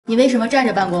你为什么站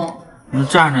着办公？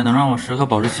站着能让我时刻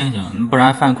保持清醒，不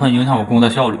然犯困影响我工作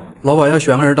效率。老板要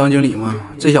选个人当经理吗？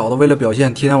这小子为了表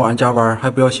现，天天晚上加班还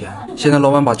不要钱。现在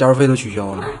老板把加班费都取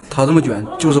消了，他这么卷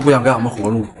就是不想给俺们活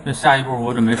路。这下一步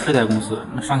我准备试在公司，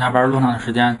上下班路上的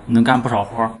时间能干不少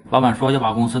活。老板说要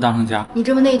把公司当成家。你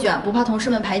这么内卷，不怕同事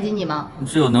们排挤你吗？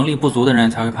只有能力不足的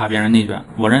人才会怕别人内卷。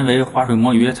我认为划水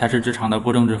摸鱼才是职场的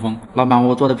不正之风。老板，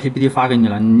我做的 PPT 发给你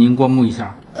了，您过目一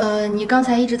下。你刚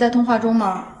才一直在通话中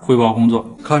吗？汇报工作，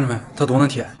看着没？他多能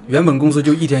舔！原本公司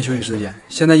就1天休息时间，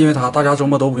现在因为他，大家周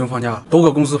末都不用放假，都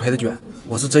搁公司陪他卷。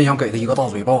我是真想给他一个大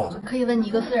嘴巴子。可以问你一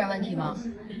个私人问题吗？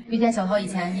遇见小涛以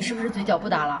前，你是不是嘴角不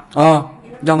打了？啊，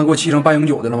让他给我气成半永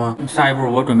久的了吗？下一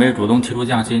步我准备主动提出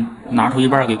降薪，拿出一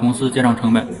半给公司节省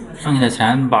成本，剩下的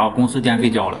钱把公司电费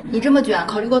交了。你这么卷，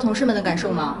考虑过同事们的感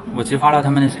受吗？我激发了他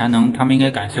们的潜能，他们应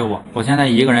该感谢我。我现在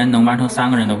一个人能完成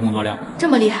3个人的工作量，这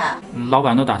么厉害？老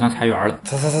板都打算裁员了。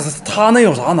他那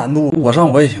有啥难度？我上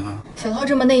我也行啊。小涛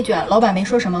这么内卷，老板没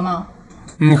说什么吗？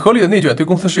合理的内卷对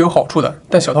公司是有好处的，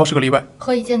但小涛是个例外。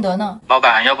何以见得呢？老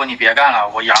板，要不你别干了，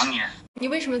我养你。你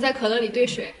为什么在可乐里兑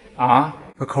水？啊？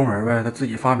他抠门呗，他自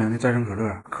己发明的再生可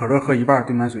乐，可乐喝一半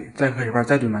兑满水，再喝一半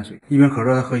再兑满水，一瓶可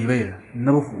乐他喝1辈子，你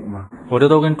那不虎吗？我这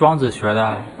都跟庄子学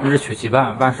的，日取其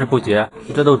半，万事不竭，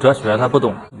这都哲学，他不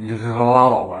懂。你就拉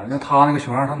倒吧，那他那个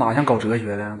熊样，他哪像搞哲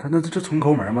学的？他那这纯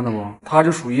抠门吗？那不，他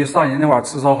就属于上人那碗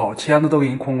吃烧烤，签子都给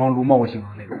人哐哐撸冒星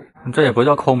那种。这也不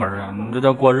叫抠门啊，你这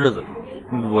叫过日子。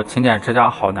我勤俭持家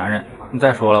好男人。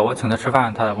再说了，我请他吃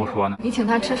饭，他咋不说呢？你请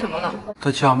他吃什么了？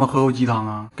他请俺们喝口鸡汤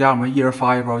啊，给俺们一人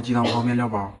发1包鸡汤泡面料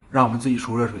包，让我们自己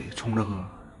出热水冲着喝，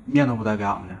面都不带给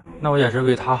俺们的。那我也是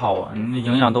为他好啊，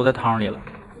营养都在汤里了。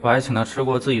我还请他吃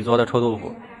过自己做的臭豆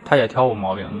腐，他也挑我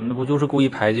毛病，那不就是故意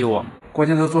排挤我吗？关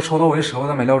键他做臭豆腐也舍不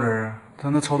得买料汁儿，他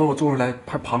那臭豆腐做出来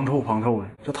还胖臭的，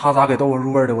就他咋给豆腐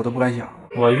入味的我都不敢想。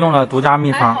我用了独家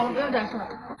秘方。好了，不用展示了。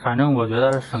反正我觉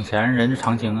得省钱人之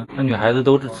常情啊，那女孩子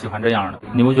都是喜欢这样的。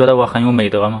你不觉得我很有美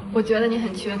德吗？我觉得你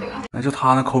很缺德。那就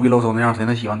他那抠鼻搂手那样，谁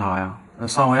能喜欢他呀？那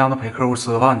上回让他陪客户吃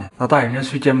个饭去，他带人家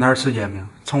去煎饼摊吃煎饼，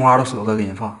葱花都舍不得给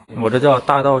人发。我这叫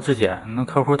大道至简，那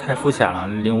客户太肤浅了，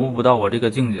领悟不到我这个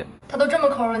境界。他都这么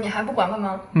抠了，你还不管管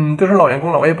吗？这是老员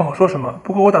工了，我也不好说什么。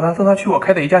不过我打算送他去我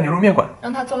开的一家牛肉面馆，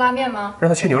让他做拉面吗？让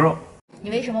他切牛肉。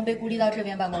你为什么被孤立到这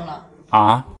边办公了？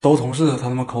啊，都同事他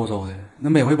妈抠搜的，那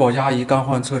每回保洁阿姨刚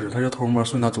换完厕纸，他就偷摸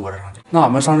顺他桌子上去。那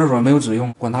俺们上厕所没有纸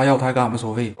用，管他要他还给俺们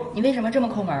收费。你为什么这么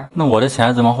抠门？那我的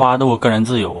钱怎么花都我个人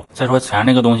自由。再说钱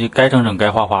这个东西该整整该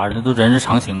花花，这都人之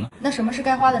常情啊。那什么是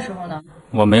该花的时候呢？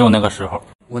我没有那个时候。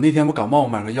我那天不感冒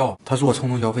买个药，他说我冲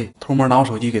动消费，偷摸拿我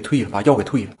手机给退了，把药给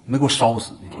退了，没给我烧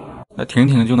死那天。那挺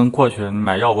挺就能过去，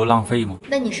买药不浪费吗？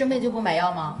那你生病就不买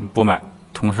药吗？不买，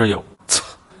同事有。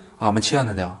俺们欠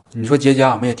他的，你说节俭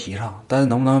俺们也提倡，但是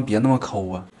能不能别那么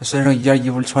抠啊？身上一件衣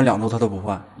服穿2周他都不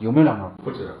换，有没有2周？不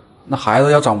止。那孩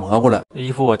子要长蘑菇了，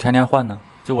衣服我天天换呢，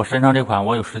就我身上这款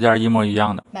我有10件一模一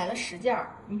样的。买了10件，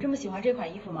你这么喜欢这款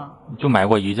衣服吗？就买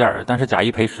过1件，但是假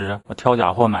一赔10，我挑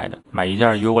假货买的，买1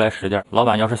件邮过来10件。老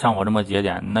板要是像我这么节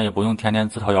俭，那也不用天天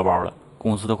自掏腰包了，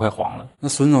公司都快黄了。那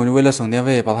孙总就为了省电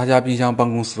费，把他家冰箱搬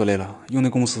公司来了，用那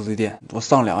公司的电，我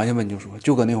上良心吧，你就说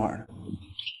就搁那会儿呢。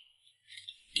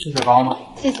是雪糕吗？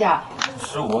谢谢啊。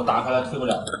15打开了退不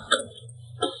了。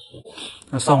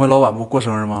那上回老板不过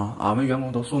生日吗？俺们员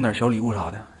工都送点小礼物啥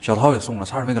的，小涛也送了，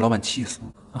差点没给老板气死。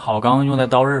好钢用在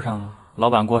刀刃上，老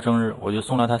板过生日我就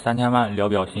送了他3000万，聊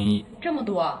表心意。这么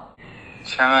多？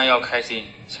千万要开心，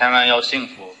千万要幸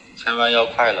福，千万要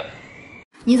快乐。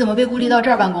你怎么被孤立到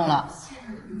这儿办公了？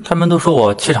他们都说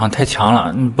我气场太强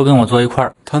了，不跟我坐一块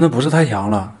儿。他那不是太强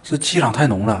了，是气场太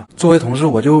浓了。作为同事，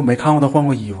我就没看过他换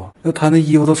过衣服，那他那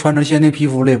衣服都穿成限定皮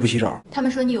肤了，也不洗澡。他们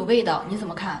说你有味道，你怎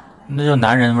么看？那叫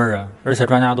男人味儿啊！而且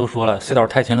专家都说了，洗澡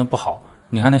太勤了不好。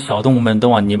你看那小动物们都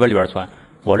往泥巴里边钻，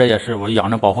我这也是，我养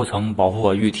着保护层，保护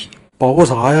我玉体。保护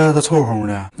啥呀？他臭烘烘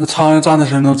的，那苍蝇站在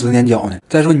身上都直撵脚呢。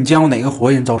再说你见过哪个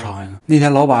活人招苍蝇啊？那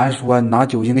天老板还说你拿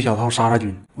酒精给小涛杀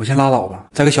菌，我先拉倒吧，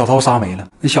再给小涛杀没了。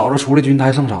那小子除了菌他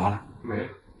还剩啥了？没，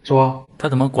是吧？他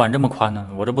怎么管这么宽呢？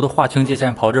我这不都划清界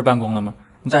限跑这办公了吗？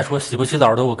你再说洗不洗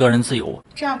澡都我个人自由，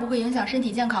这样不会影响身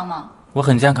体健康吗？我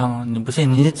很健康啊，你不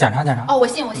信你检查检查。哦，我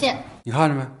信我信。你看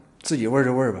着没？自己味儿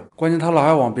就味儿吧，关键他老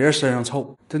爱往别人身上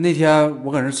凑。就那天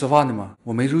我搁那吃饭呢嘛，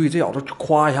我没注意，这小子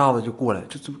夸一下子就过来，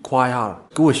就夸一下子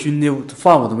给我熏的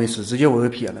饭我都没吃，直接我给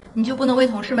撇了。你就不能为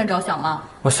同事们着想吗？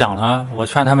我想了，我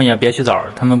劝他们也别洗澡，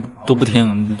他们都不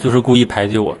听，就是故意排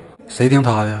挤我。谁听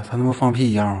他的？他他妈放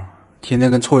屁一样啊！天天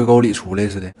跟臭鱼沟里出来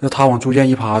似的，那他往猪圈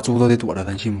一趴，猪都得躲着，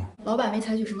他信吗？老板没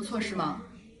采取什么措施吗？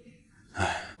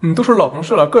都是老同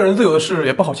事了，个人自由的事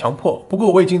也不好强迫。不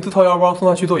过我已经自掏腰包送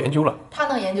他去做研究了。他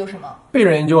能研究什么？被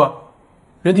人研究啊，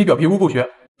人体表皮污垢学。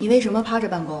你为什么趴着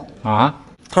办公？啊？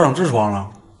他长痔疮了，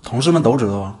同事们都知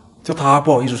道啊，就他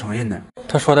不好意思承认呢。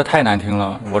他说的太难听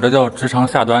了，我这叫职场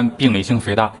下端病理性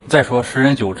肥大。再说时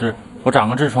人久治，我长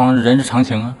个痔疮人之常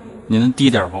情啊。你能低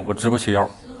点吧，我直不起腰。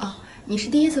啊，你是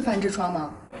第一次犯痔疮吗？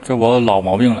这我老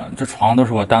毛病了，这床都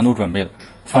是我单独准备的，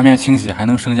方便清洗还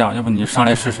能升降，要不你上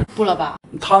来试试？不了吧？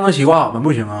他能习惯俺们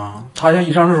不行啊，他像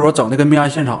一上厕所整的跟命案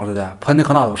现场似的，喷的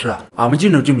可哪都是，俺们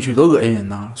进都进不去，多恶心人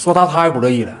呐！说他还不乐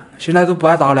意了，现在都不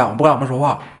爱搭理俺们，不跟俺们说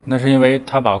话。那是因为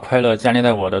他把快乐建立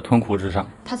在我的吞苦之上。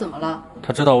他怎么了？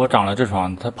他知道我长了痔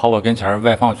疮，他跑我跟前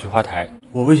外放菊花台。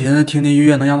我不寻思听听音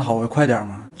乐能让他好的快点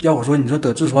吗？要我说，你说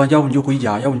得痔疮，要不你就回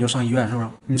家，要不你就上医院，是不是？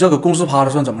你这搁公司趴着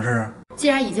算怎么事啊？既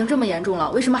然已经这么严重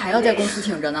了，为什么还要在公司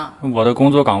挺着呢？我的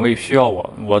工作岗位需要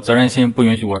我责任心不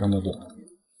允许我这么做。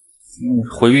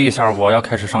回忆一下，我要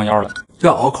开始上药了。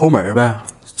这熬抠门呗，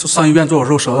这上医院做手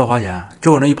术舍不得花钱，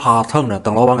就搁那一趴蹭着，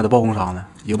等老板给他报工伤呢，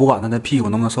也不管他那屁股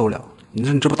能不能受得了。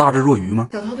你这不大智若愚吗？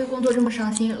小涛对工作这么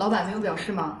上心，老板没有表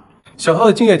示吗？小涛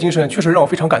的敬业精神确实让我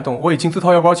非常感动，我已经自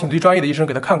掏腰包请最专业的医生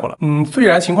给他看过了。虽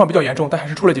然情况比较严重，但还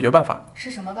是出了解决办法。是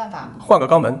什么办法？换个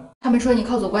肛门。他们说你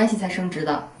靠走关系才升职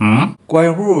的。关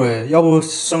系户呗，要不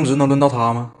升职能轮到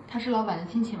他吗？他是老板的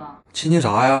亲戚吗？亲戚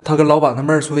啥呀？他跟老板他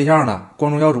妹儿处对象了，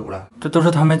光宗耀祖了。这都是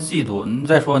他们嫉妒。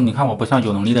再说，你看我不像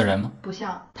有能力的人吗？不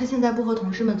像。他现在不和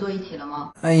同事们坐一起了吗？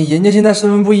哎，人家现在身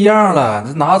份不一样了，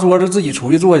这拿桌子自己出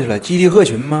去坐去了，集体合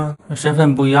群吗？身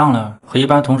份不一样了，和一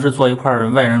般同事坐一块儿，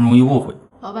外人容易误会。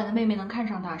老板的妹妹能看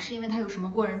上他，是因为他有什么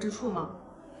过人之处吗？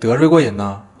得罪过人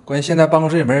呐。关键现在办公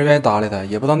室也没人愿意搭理他，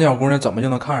也不知道那小姑娘怎么就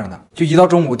能看上他。就一到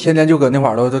中午，天天就搁那块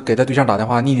儿都给他对象打电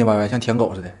话，腻腻歪歪，像舔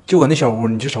狗似的。就搁那小屋，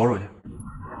你去瞅瞅去。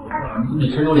你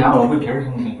吃榴莲，我会别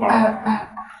人听话。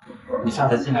你下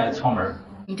次进来敲门。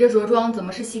你这着装怎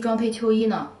么是西装配秋衣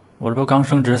呢？我这不刚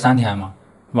升职3天吗？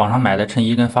网上买的衬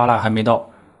衣跟发蜡还没到，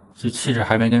这气质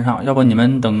还没跟上。要不你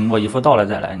们等我衣服到了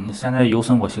再来，你现在有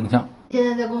损我形象。现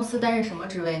在在公司担任什么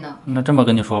职位呢？那这么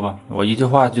跟你说吧，我一句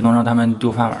话就能让他们丢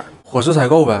饭碗。伙食采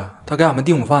购呗，他给俺们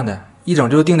订午饭的，一整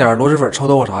就订点螺蛳粉、臭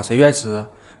豆腐啥，谁愿意吃？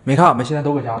没看俺们现在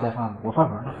都搁家带饭呢，我饭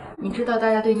盒呢。你知道大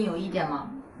家对你有意见吗？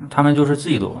他们就是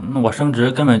嫉妒，那我升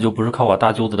职根本就不是靠我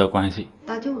大舅子的关系，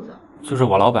大舅子。就是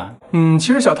我老板。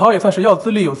其实小涛也算是要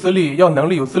资历有资历，要能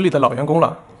力有资历的老员工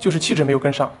了，就是气质没有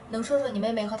跟上。能说说你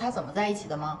妹妹和他怎么在一起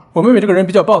的吗？我妹妹这个人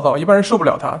比较暴躁，一般人受不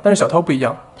了她，但是小涛不一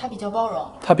样，她比较包容。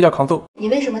她比较抗揍。你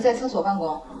为什么在厕所办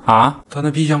公？啊？他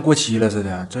那屁像过期了似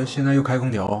的，这现在又开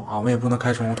空调，俺们也不能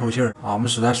开窗户透气儿，俺们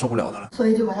实在受不了他了。所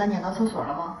以就把他撵到厕所了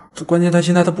吗？这关键他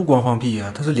现在他不光放屁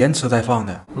呀，他是连吃带放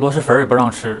的。螺蛳粉也不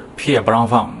让吃，屁也不让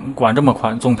放，管这么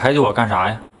宽，总排挤我干啥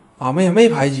呀？俺们也没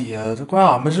排挤呀，这关键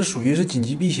俺们是属于是紧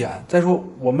急避险。再说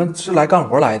我们是来干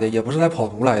活来的，也不是来跑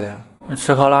图来的。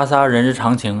吃喝拉撒人之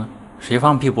常情啊，谁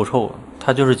放屁不臭？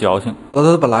他就是矫情。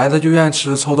他本来他就愿意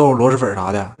吃臭豆腐、螺蛳粉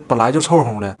啥的，本来就臭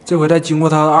烘的。这回再经过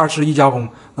他2次1加工，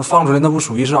那放出来那不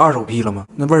属于是二手屁了吗？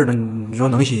那味儿呢？你说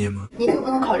能新鲜吗？你可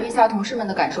不能考虑一下同事们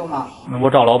的感受吗？我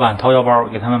找老板掏腰包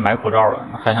给他们买口罩了，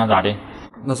还想咋的？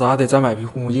那咱还得再买批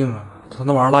护目镜啊，他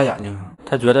那玩意儿辣眼睛啊。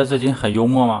他觉得自己很幽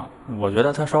默吗？我觉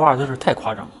得他说话就是太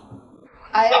夸张。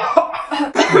哎呀，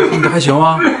你还行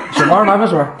吗？小王来瓶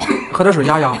水，喝点水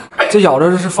压压。这小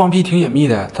子是放屁挺隐秘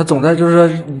的，他总在就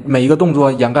是每一个动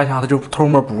作掩盖下，他就偷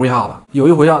摸补一下子。有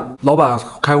一回啊，老板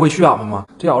开会去俺们嘛，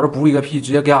这小子补一个屁，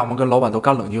直接给俺们跟老板都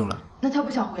干冷静了。那他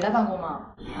不想回来办公吗？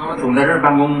他们总在这儿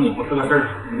办公也不是个事儿，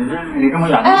你这离这么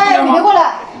远。哎，你别过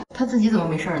来！他自己怎么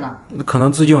没事呢？可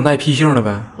能自己有耐屁性了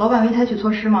呗。老板没采取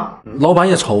措施吗？老板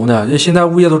也愁呢，这现在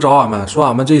物业都找俺们，说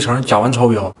俺们这一层假完超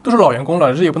标。都是老员工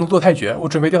了，这也不能做太绝。我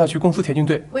准备调他去公司铁军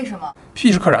队。为什么？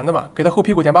屁是可燃的嘛，给他后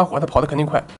屁股点把火，他跑得肯定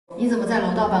快。你怎么在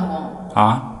楼道办公？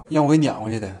啊？让我给撵过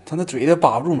去的，他那嘴的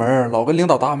把不住门，老跟领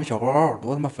导打俺们小报告，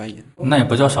多他妈烦人。那也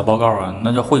不叫小报告啊，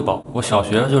那叫汇报。我小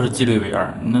学就是纪律委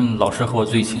员，那老师和我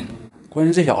最亲。关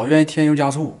键这小子愿意添油加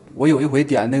醋。我有一回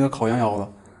点那个烤羊腰子，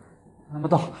他妈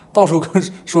到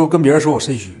处跟别人说我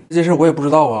肾虚，这事我也不知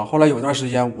道啊。后来有一段时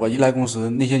间，我一来公司，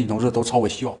那些女同事都朝我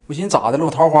笑，我寻思咋的了？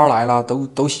我桃花来了，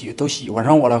都喜欢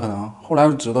上我了，可能。后来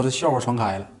我知道这笑话传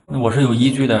开了。我是有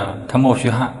依据的，他冒虚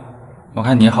汗。我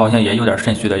看你好像也有点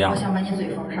肾虚的样子。我想把你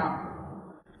嘴封上。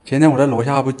前天我在楼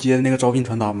下不接的那个招聘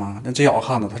传单吗？那这小子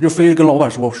看到，他就非跟老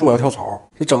板说我要跳槽，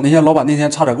这整那些老板那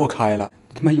天差点给我开了。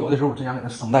他妈有的时候我真想给他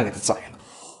声带给他宰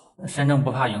了。身正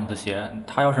不怕影子斜，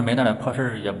他要是没那点破事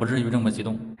儿，也不至于这么激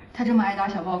动。他这么爱打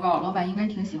小报告，老板应该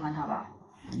挺喜欢他吧？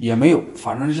也没有，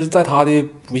反正是在他的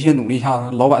不懈努力下，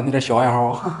老板那点小爱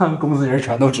好，公司人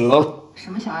全都知道了。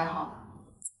什么小爱好？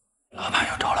老板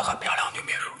又找了个漂亮女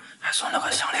秘书，还送了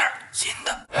个项链，新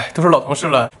的。哎，都是老同事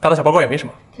了，打打小报告也没什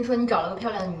么。听说你找了个漂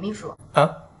亮的女秘书啊？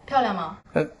漂亮吗？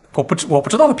我不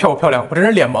知道她漂不漂亮，我这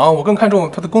人脸盲，我更看重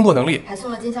她的工作能力。还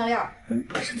送了金项链，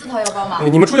是自掏腰包吗？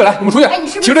你们出去来，你们出去！哎，你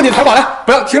是不是停着你的采访来，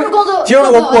不要停！停！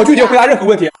我拒绝回答任何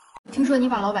问题。听说你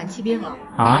把老板气病了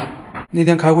啊？那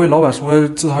天开会，老板说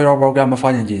自掏腰包给俺们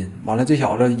发奖金，完了这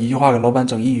小子一句话给老板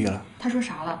整抑郁了。他说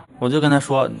啥了？我就跟他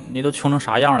说，你都穷成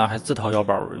啥样了，还自掏腰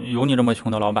包，有你这么穷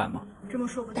的老板吗？这么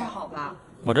说不太好吧？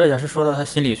我这也是说到他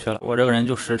心里去了，我这个人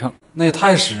就实诚。那也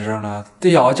太实诚了，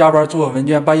这小子加班做文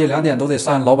件，半夜2点都得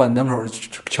上老板门口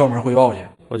敲门汇报去。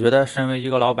我觉得身为一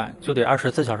个老板，就得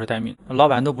24小时待命，老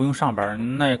板都不用上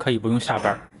班，那也可以不用下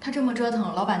班。他这么折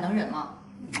腾，老板能忍吗？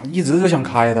一直就想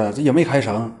开他，这也没开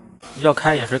成。要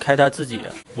开也是开他自己，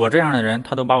我这样的人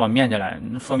他都把我面起来，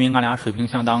说明俺俩水平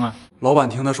相当啊。老板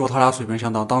听他说他俩水平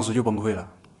相当，当时就崩溃了，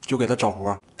就给他找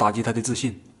活，打击他的自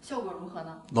信。效果如何呢？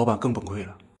老板更崩溃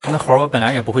了。那活我本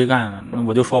来也不会干，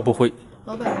我就说不会。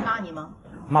老板骂你吗？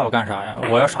骂我干啥呀？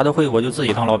我要啥都会，我就自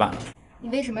己当老板了。你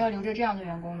为什么要留着这样的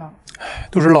员工呢？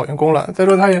都是老员工了，再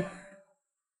说他也……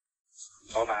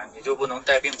老板，你就不能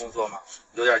带病工作吗？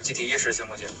有点集体意识行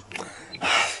不行？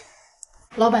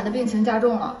老板的病情加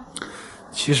重了。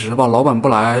其实吧，老板不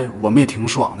来，我们也挺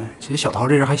爽的。其实小涛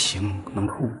这人还行，能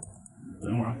处。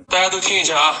等会儿，大家都听一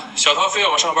下啊，小涛非要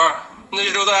我上班，那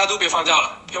这周大家都别放假了，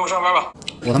陪我上班吧。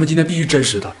我他妈今天必须真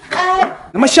实他。哎，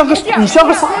他妈像个你像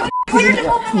个啥？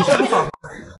你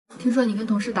听说你跟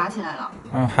同事打起来了？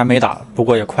还没打，不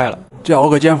过也快了。这小子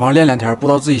搁健身房练2天，不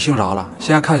知道自己姓啥了。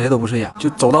现在看谁都不顺眼，就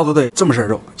走道都得这么身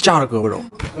肉，架着胳膊走，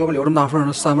胳膊留这么大缝，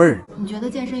都散味儿。你觉得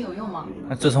健身有用吗？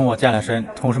自从我健了身，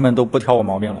同事们都不挑我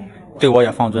毛病了，对我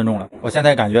也放尊重了。我现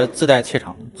在感觉自带气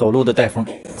场，走路的带风。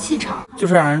气场就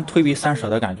是让人退避三舍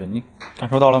的感觉，你感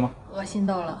受到了吗？恶心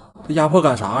到了。这压迫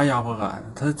感啥压迫感？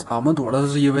俺们躲了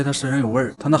是因为他身上有味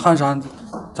儿。他那汗衫，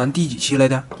咱第几期来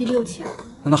的？第6期。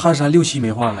他那汗衫6期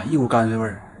没换了，一股泔水味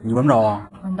儿，你闻不着啊？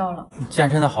闻到了。健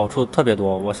身的好处特别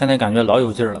多，我现在感觉老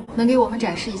有劲儿了。能给我们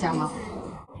展示一下吗？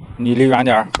你离远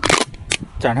点儿，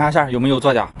检查一下有没有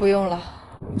作假。不用了。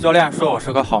教练说我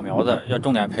是个好苗子，要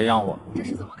重点培养我。这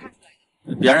是怎么看出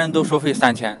来的？别人都收费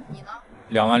3000，你呢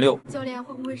？26000。教练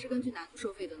会不会是根据难度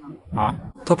收费的呢？啊？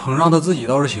他膨胀他自己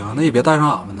倒是行，那也别带上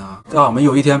俺们呐。带俺们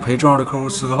有一天陪重要的客户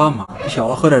吃个饭嘛。这小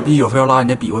子喝点啤酒，非要拉人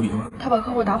家比划比划。他把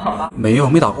客户打跑了？没有，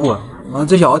没打过。完了，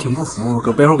这小子挺不服，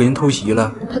搁背后给人偷袭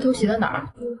了。他偷袭了哪儿？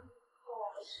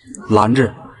拦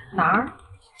着。哪儿？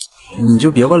你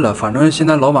就别问了，反正现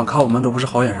在老板看我们都不是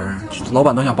好眼神，老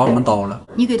板都想把我们刀了。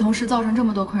你给同事造成这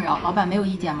么多困扰，老板没有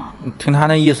意见吗？听他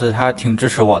那意思，他挺支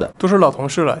持我的。都是老同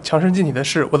事了，强身健体的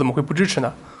事，我怎么会不支持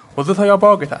呢？我自掏腰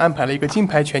包给他安排了一个金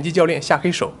牌拳击教练下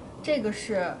黑手，这个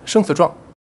是生死状。